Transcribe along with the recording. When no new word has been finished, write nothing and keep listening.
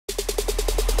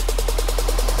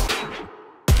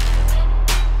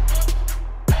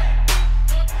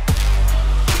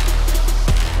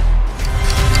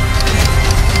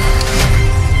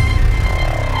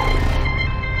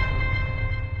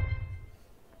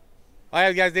All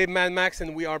right, guys, Dave Mad Max,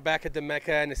 and we are back at the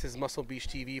Mecca, and this is Muscle Beach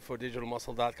TV for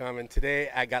digitalmuscle.com. And today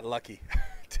I got lucky.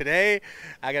 Today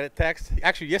I got a text.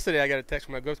 Actually, yesterday I got a text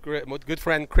from my good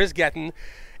friend Kris Gethin,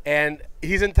 and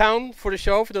he's in town for the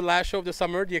show, for the last show of the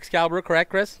summer, the Excalibur, correct,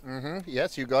 Kris?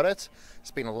 Yes, you got it.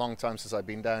 It's been a long time since I've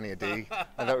been down here, D.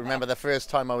 I don't remember the first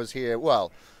time I was here.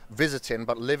 Well, visiting,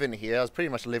 but living here. I was pretty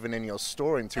much living in your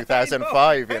store in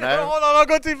 2005. You know. Hold on, I'll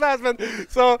go too fast, man.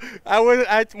 So when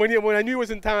I knew he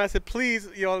was in town, I said, please,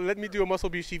 let me do a Muscle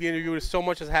Beach TV interview. There's so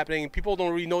much is happening, and people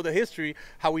don't really know the history,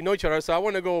 how we know each other. So I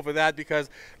want to go over that because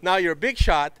now you're a big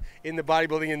shot in the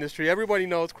bodybuilding industry. Everybody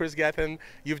knows Kris Gethin.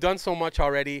 You've done so much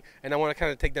already, and I want to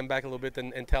kind of take them back a little bit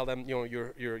and tell them,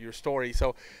 your story.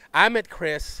 So I met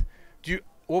Kris.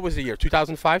 What was the year?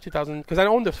 2005, 2000? Because I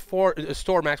owned a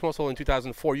store, Max Muscle, in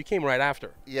 2004. You came right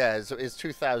after. Yeah, it's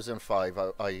 2005.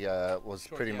 I was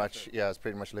pretty much I was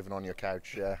pretty much living on your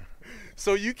couch. Yeah.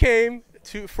 So you came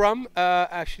from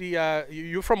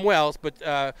you're from Wales,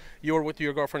 but you were with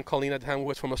your girlfriend Colleen at the time, who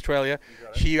was from Australia.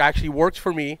 She actually worked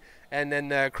for me. And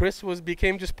then Kris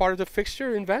became just part of the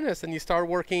fixture in Venice, and you started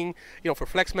working, for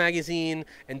Flex magazine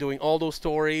and doing all those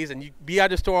stories, and you be at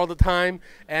the store all the time.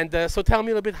 And so tell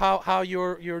me a little bit how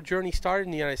your journey started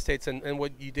in the United States and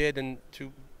what you did and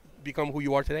to become who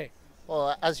you are today.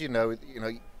 Well, as you know,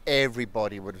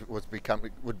 everybody would be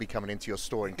coming into your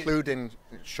store, including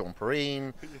Sean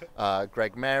Perrine,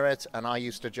 Greg Merritt, and I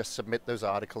used to just submit those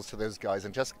articles to those guys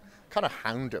and just kind of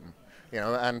hound them.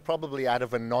 And probably out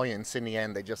of annoyance, in the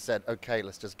end, they just said, okay,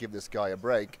 let's just give this guy a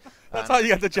break. That's how you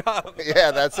got the job.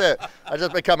 Yeah, that's it. I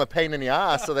just become a pain in the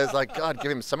ass, so there's like, God,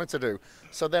 give him something to do.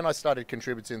 So then I started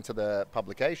contributing to the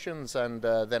publications, and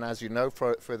then, as you know,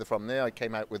 further from there, I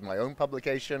came out with my own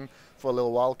publication for a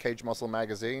little while, Kaged Muscle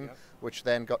magazine, which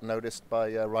then got noticed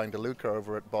by Ryan DeLuca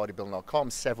over at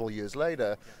bodybuilding.com several years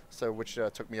later, so which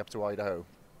took me up to Idaho.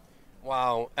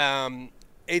 Wow.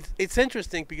 It's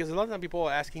interesting because a lot of time people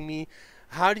are asking me,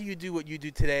 how do you do what you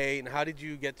do today, and how did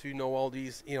you get to know all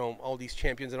these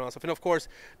champions and all that stuff? And of course,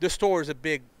 the store is a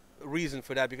big reason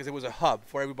for that because it was a hub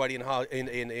for everybody in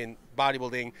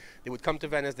bodybuilding. They would come to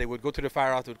Venice, they would go to the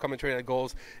firehouse, they would come and train at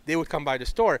Goals, they would come by the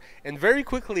store. And very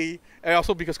quickly, and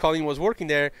also because Colleen was working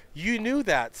there, you knew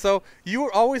that. So you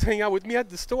were always hanging out with me at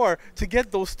the store to get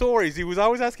those stories. He was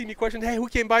always asking me questions, hey, who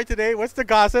came by today? What's the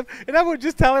gossip? And I would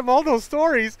just tell him all those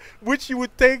stories, which you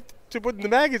would take to put in the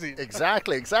magazine.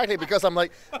 Exactly, because I'm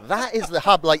like, that is the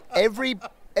hub. Like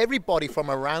everybody from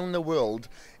around the world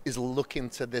is looking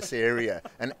to this area,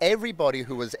 and everybody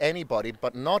who was anybody,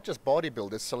 but not just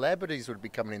bodybuilders, celebrities would be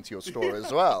coming into your store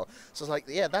as well. So it's like,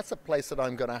 yeah, that's a place that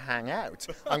I'm going to hang out.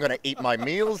 I'm going to eat my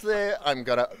meals there. I'm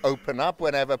going to open up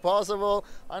whenever possible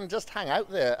and just hang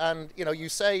out there. And you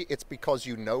say it's because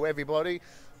you know everybody.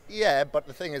 Yeah, but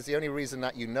the thing is, the only reason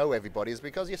that you know everybody is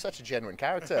because you're such a genuine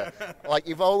character. Like,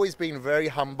 you've always been very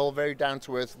humble, very down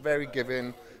to earth, very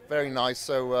giving, very nice.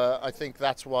 So I think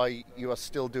that's why you are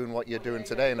still doing what you're doing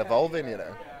today and evolving,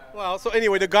 Well, so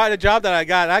anyway, the job that I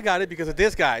got it because of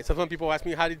this guy. So some people ask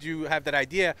me, how did you have that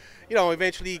idea?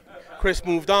 Eventually Kris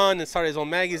moved on and started his own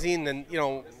magazine and,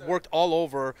 worked all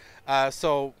over.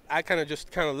 So I kind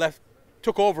of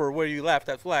took over where you left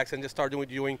at Flex and just started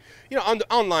doing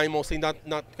online mostly, not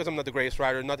because I'm not the greatest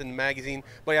writer, not in the magazine,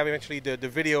 but yeah, eventually the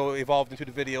video evolved into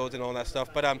the videos and all that stuff.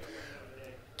 But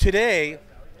today,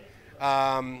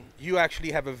 you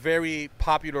actually have a very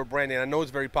popular brand, and I know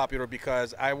it's very popular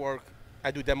because I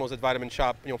do demos at Vitamin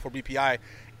Shop, for BPI,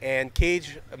 and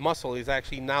Kaged Muscle is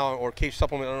actually now, or Kaged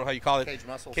Supplement, I don't know how you call it.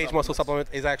 Kaged Muscle Supplement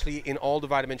is actually in all the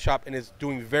Vitamin Shop and is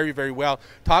doing very, very well.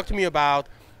 Talk to me about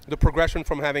the progression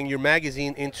from having your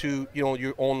magazine into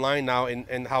your online now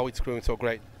and how it's doing so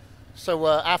great. So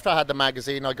after I had the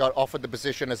magazine, I got offered the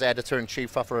position as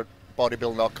editor-in-chief over at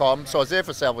bodybuilding.com. So I was there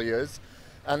for several years,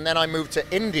 and then I moved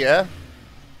to India.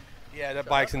 Yeah, the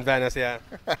bikes in Venice, yeah.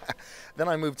 Then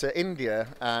I moved to India,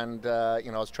 and I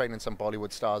was training some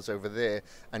Bollywood stars over there.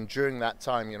 And during that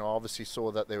time, obviously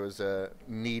saw that there was a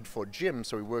need for gyms,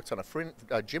 so we worked on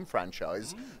a gym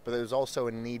franchise. But there was also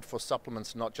a need for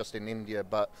supplements, not just in India,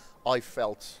 but I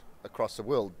felt across the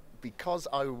world. Because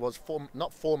I was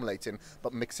not formulating,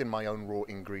 but mixing my own raw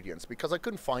ingredients. Because I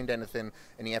couldn't find anything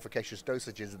in the efficacious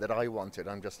dosages that I wanted.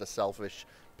 I'm just a selfish,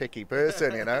 picky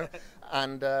person,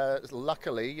 And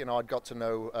luckily, I'd got to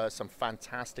know some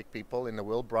fantastic people in the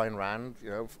world. Brian Rand,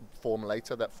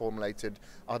 formulator that formulated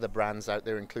other brands out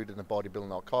there, including the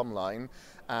bodybuilding.com line.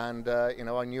 And,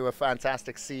 I knew a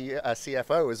fantastic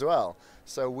CFO as well.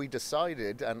 So we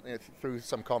decided, and through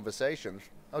some conversations,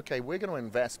 okay, we're going to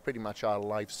invest pretty much our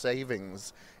life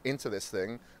savings into this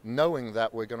thing, knowing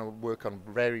that we're going to work on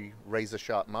very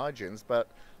razor-sharp margins, but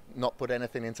not put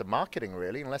anything into marketing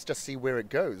really, and let's just see where it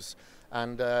goes.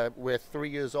 And we're 3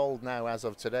 years old now as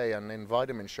of today, and in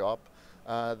Vitamin Shop,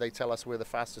 they tell us we're the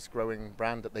fastest growing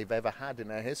brand that they've ever had in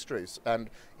their histories. And,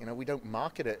 you know, we don't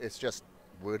market it, it's just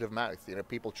word of mouth. You know,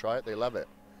 people try it, they love it.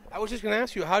 I was just going to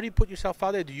ask you, how do you put yourself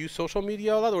out there? Do you use social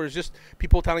media a lot, or is just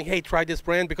people telling, hey, try this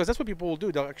brand? Because that's what people will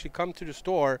do. They'll actually come to the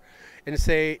store and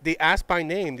say, they ask by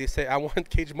name. They say, I want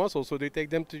Kaged Muscle. So they take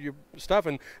them to your stuff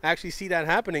and actually see that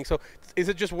happening. So is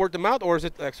it just word of mouth, or is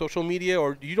it like social media,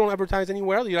 or you don't advertise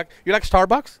anywhere else? You're like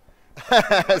Starbucks?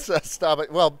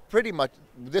 Starbucks. Well, pretty much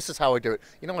this is how I do it.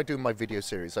 You know, I do my video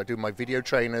series, I do my video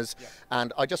trainers,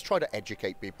 and I just try to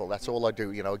educate people. That's all I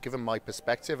do. You know, give them my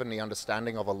perspective and the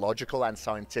understanding of a logical and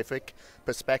scientific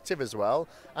perspective as well.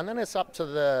 And then it's up to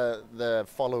the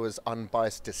followers'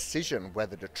 unbiased decision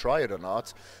whether to try it or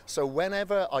not. So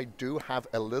whenever I do have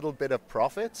a little bit of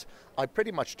profit, I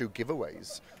pretty much do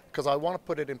giveaways, because I want to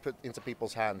put it into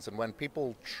people's hands. And when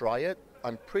people try it,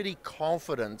 I'm pretty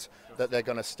confident that they're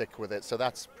going to stick with it. So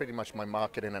that's pretty much my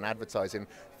marketing and advertising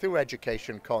through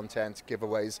education, content,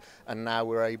 giveaways. And now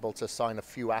we're able to sign a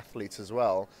few athletes as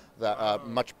well that are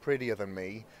much prettier than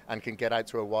me and can get out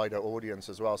to a wider audience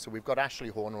as well. So we've got Ashley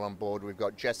Horner on board. We've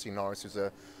got Jesse Norris, who's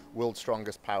a world's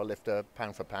strongest powerlifter,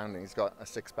 pound for pound. And he's got a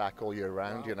six-pack all year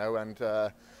round, you know. And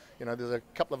you know, there's a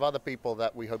couple of other people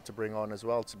that we hope to bring on as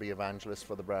well to be evangelists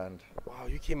for the brand. Wow,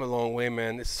 you came a long way,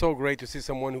 man. It's so great to see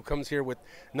someone who comes here with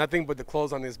nothing but the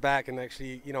clothes on his back and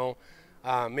actually, you know,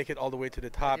 make it all the way to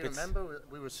the top. You remember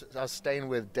I was staying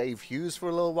with Dave Hughes for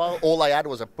a little while. All I had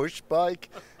was a push bike.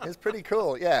 It's pretty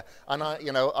cool, yeah. And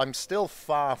I'm still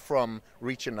far from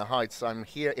reaching the heights. I'm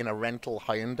here in a rental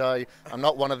Hyundai. I'm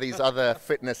not one of these other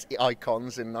fitness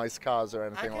icons in nice cars or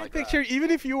anything like that. I can't picture,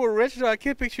 even if you were rich, I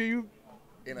can't picture you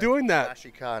doing that. Flashy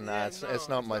car, nah, it's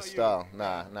not my style.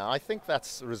 Nah, I think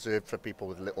that's reserved for people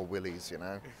with little willies, you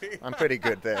know. I'm pretty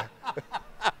good there.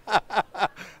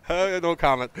 No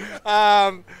comment.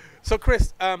 So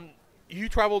Kris, you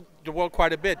traveled the world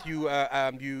quite a bit. You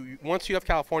once you left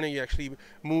California, you actually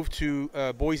moved to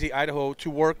Boise, Idaho, to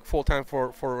work full time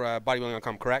for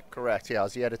bodybuilding.com. Correct? Correct. Yeah, I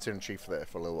was the editor-in-chief there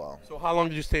for a little while. So how long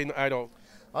did you stay in Idaho?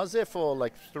 I was there for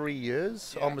like 3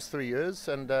 years, almost 3 years,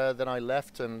 and then I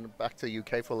left and back to the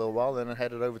UK for a little while, then I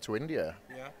headed over to India.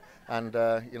 Yeah. And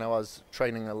you know, I was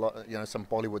training a lot, you know, some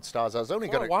Bollywood stars. I was only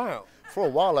going to for a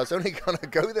while. I was only going to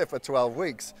go there for 12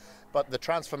 weeks, but the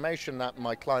transformation that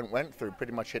my client went through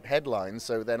pretty much hit headlines.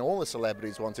 So then all the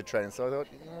celebrities wanted training. So I thought,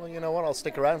 well, you know what, I'll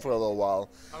stick around for a little while.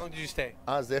 How long did you stay?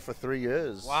 I was there for 3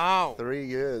 years. Wow. 3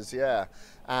 years, yeah.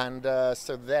 And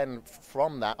so then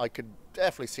from that, I could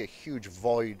definitely see a huge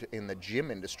void in the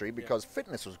gym industry because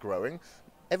fitness was growing.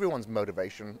 Everyone's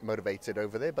motivated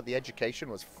over there, but the education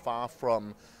was far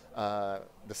from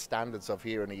the standards of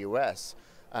here in the US.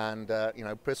 And you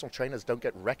know, personal trainers don't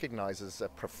get recognized as a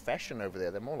profession over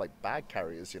there. They're more like bag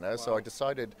carriers, you know. Wow. So I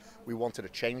decided we wanted to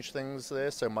change things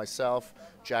there. So myself,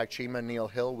 Jag Chima, Neil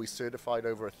Hill, we certified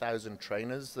over 1,000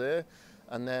 trainers there.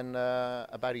 And then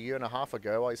about a year and a half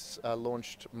ago, I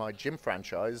launched my gym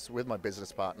franchise with my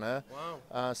business partner.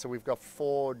 Wow. So we've got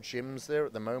 4 gyms there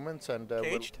at the moment. And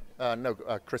Kaged? No,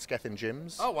 Kris Gethin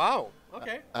gyms. Oh, wow.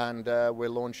 Okay. And we're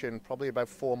launching probably about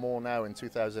 4 more now in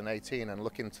 2018 and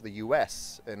looking to the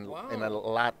US in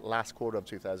the last quarter of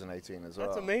 2018 as well.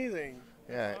 That's amazing.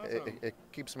 Yeah, That's awesome. it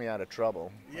keeps me out of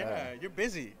trouble. Yeah, you're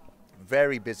busy.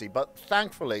 Very busy, but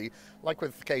thankfully, like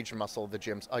with Kaged Muscle, the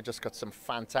gyms, I just got some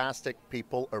fantastic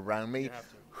people around me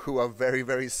who are very,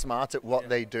 very smart at what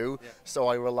they do. Yeah. So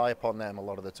I rely upon them a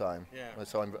lot of the time. Yeah.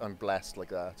 So I'm blessed like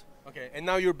that. Okay, and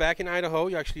now you're back in Idaho.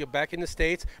 You actually are back in the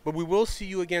States, but we will see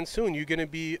you again soon. You're going to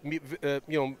be,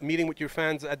 meeting with your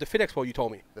fans at the Fit Expo. You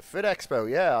told me. The Fit Expo,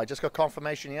 yeah. I just got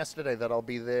confirmation yesterday that I'll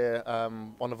be there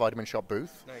on the Vitamin Shop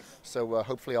booth. Nice. So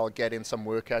hopefully I'll get in some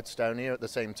workouts down here at the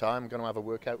same time. I'm going to have a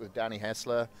workout with Danny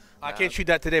Hessler. I can't shoot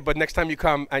that today, but next time you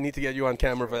come, I need to get you on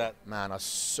camera for that. Man, I'm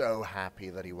so happy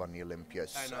that he won the Olympia.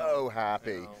 So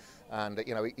happy. And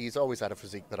you know, he's always had a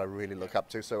physique that I really look up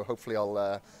to. So hopefully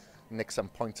I'll nick some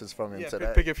pointers from him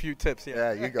today. Pick a few tips,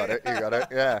 Yeah, you got it,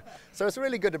 yeah. So it's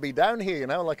really good to be down here, you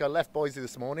know, like I left Boise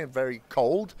this morning, very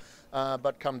cold,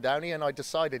 but come down here and I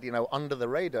decided, you know, under the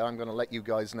radar, I'm going to let you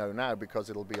guys know now because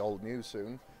it'll be old news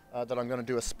soon, that I'm going to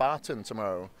do a Spartan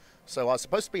tomorrow. So I was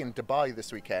supposed to be in Dubai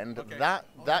this weekend. Okay.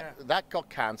 That got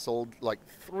cancelled like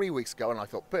 3 weeks ago and I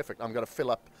thought, perfect, I'm going to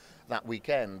fill up that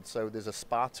weekend. So there's a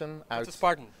Spartan out. What's a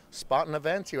Spartan? Spartan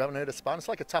event. You haven't heard of Spartan? It's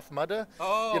like a Tough Mudder.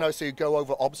 Oh. You know, so you go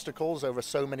over obstacles over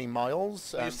so many miles.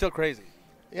 So you're still crazy.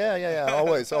 Yeah.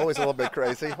 Always a little bit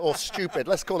crazy or stupid.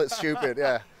 Let's call it stupid.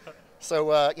 Yeah.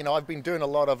 So, you know, I've been doing a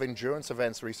lot of endurance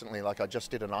events recently. Like I just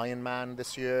did an Ironman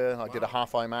this year. I did a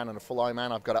half Ironman and a full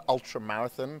Ironman. I've got an ultra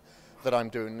marathon that I'm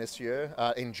doing this year,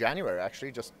 in January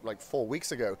actually, just like 4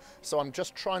 weeks ago. So I'm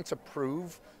just trying to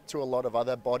prove to a lot of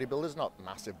other bodybuilders, not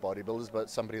massive bodybuilders, but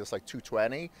somebody that's like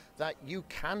 220, that you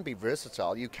can be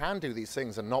versatile. You can do these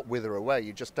things and not wither away.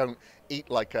 You just don't eat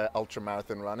like an ultra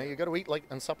marathon runner. You got to eat like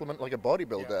and supplement like a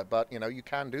bodybuilder. Yeah. But you know, you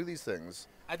can do these things.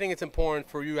 I think it's important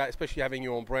for you, especially having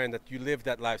your own brand, that you live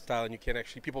that lifestyle and you can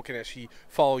actually, people can actually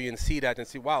follow you and see that and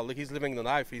see, wow, look, he's living the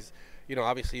life. He's, you know,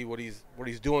 obviously what he's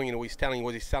doing and what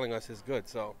he's telling us is good.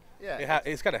 So yeah,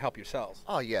 it's got to help yourselves.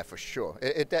 Oh yeah, for sure.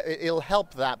 It'll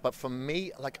help that. But for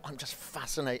me, like, I'm just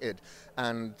fascinated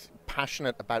and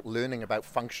passionate about learning about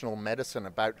functional medicine,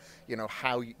 about, you know,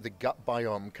 how the gut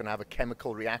biome can have a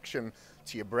chemical reaction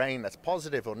to your brain that's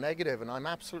positive or negative, and I'm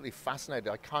absolutely fascinated.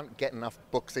 I can't get enough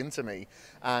books into me,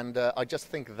 and I just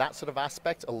think that sort of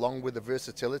aspect, along with the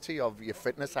versatility of your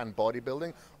fitness and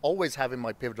bodybuilding, always having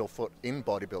my pivotal foot in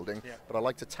bodybuilding, but I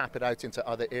like to tap it out into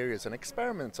other areas and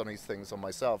experiment on these things on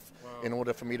myself in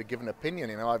order for me to give an opinion.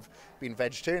 You know, I've been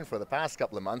vegetarian for the past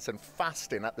couple of months and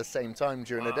fasting at the same time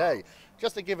during the day,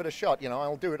 just to give it a shot. You know,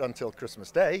 I'll do it until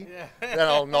Christmas Day, then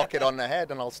I'll knock it on the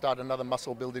head and I'll start another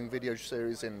muscle building video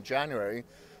series in January.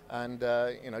 And,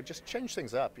 you know, just change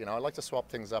things up. You know, I like to swap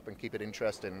things up and keep it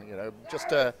interesting, you know, just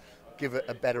to give it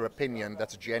a better opinion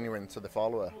that's genuine to the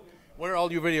follower. Where are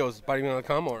all your videos?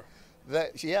 Bodybuilding.com or?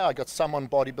 Yeah, I got some on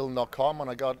bodybuilding.com and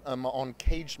I got on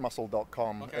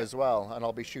kagedmuscle.com as well. And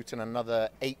I'll be shooting another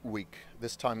 8-week,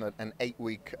 this time an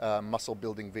 8-week muscle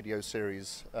building video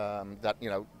series that, you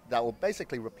know, that will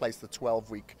basically replace the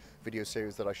 12-week video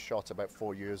series that I shot about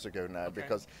 4 years ago now,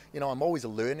 because, you know, I'm always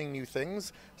learning new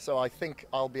things. So I think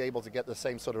I'll be able to get the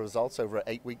same sort of results over an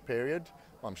 8-week period.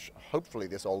 Hopefully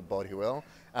this old body will,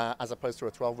 as opposed to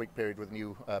a 12-week period with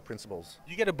new principles.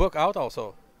 You get a book out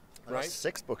also, right?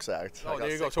 6 books out. Oh, there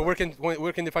you go. So where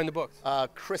can they find the books?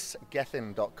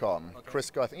 KrisGethin.com. Kris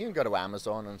Gethin. You can go to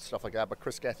Amazon and stuff like that, but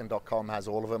KrisGethin.com has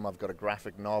all of them. I've got a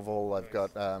graphic novel. I've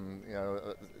got you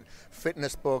know,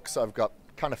 fitness books. I've got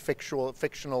kind of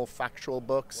fictional, factual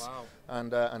books,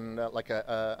 and like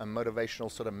a motivational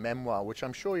sort of memoir, which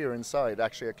I'm sure you're inside.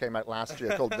 Actually, it came out last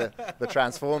year called the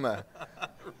Transformer.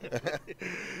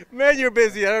 Man, you're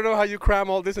busy. I don't know how you cram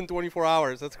all this in 24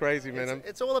 hours. That's crazy, man.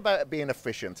 It's all about being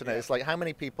efficient. You know? It's like how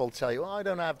many people tell you, oh, I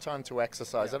don't have time to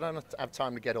exercise. I don't have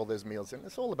time to get all those meals in.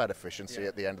 It's all about efficiency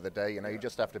at the end of the day. You know, you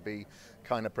just have to be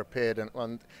kind of prepared.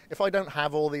 And if I don't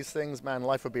have all these things, man,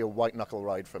 life would be a white knuckle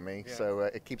ride for me. So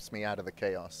it keeps me out of the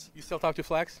chaos. You still talk to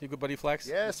Flex? Your good buddy Flex?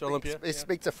 Yeah,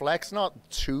 speak to Flex. Not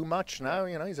too much now.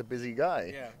 You know, he's a busy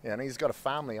guy. Yeah, and he's got a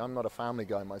family. I'm not a family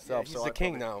guy myself. He's the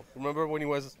king now. Remember when he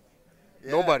was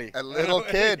nobody? A little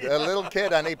kid,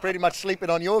 and he pretty much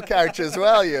sleeping on your couch as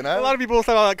well, you know. A lot of people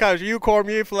slept on that couch. You,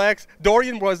 Cormier, Flex.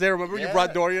 Dorian was there, remember? You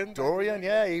brought Dorian? Dorian,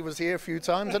 yeah, he was here a few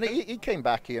times, and he came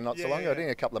back here not so long ago,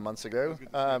 a couple of months ago.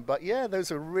 But yeah,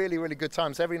 those are really, really good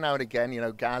times. Every now and again, you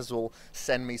know, Gaz will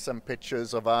send me some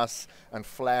pictures of us and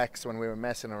Flex when we were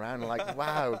messing around, like,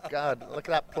 wow, God, look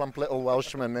at that plump little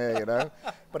Welshman there, you know.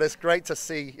 But it's great to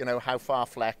see, you know, how far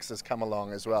Flex has come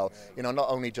along as well. You know, not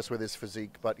only just with his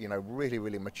physique, but, you know,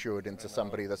 really matured into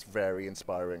somebody that's very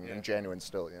inspiring and genuine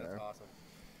still, you know. That's awesome.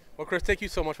 Well, Kris, thank you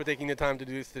so much for taking the time to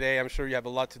do this today. I'm sure you have a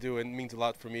lot to do, and it means a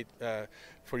lot for me,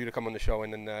 for you to come on the show,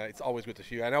 and it's always good to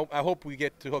see you. And I hope we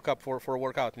get to hook up for a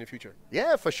workout in the future.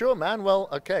 Yeah, for sure, man. Well,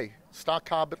 okay, start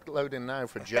carb loading now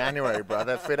for January,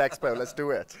 brother. Fit Expo, let's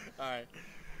do it. All right.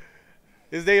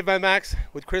 This is Dave Van Max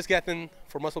with Kris Gethin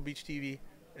for Muscle Beach TV,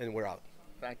 and we're out.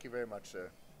 Thank you very much, sir.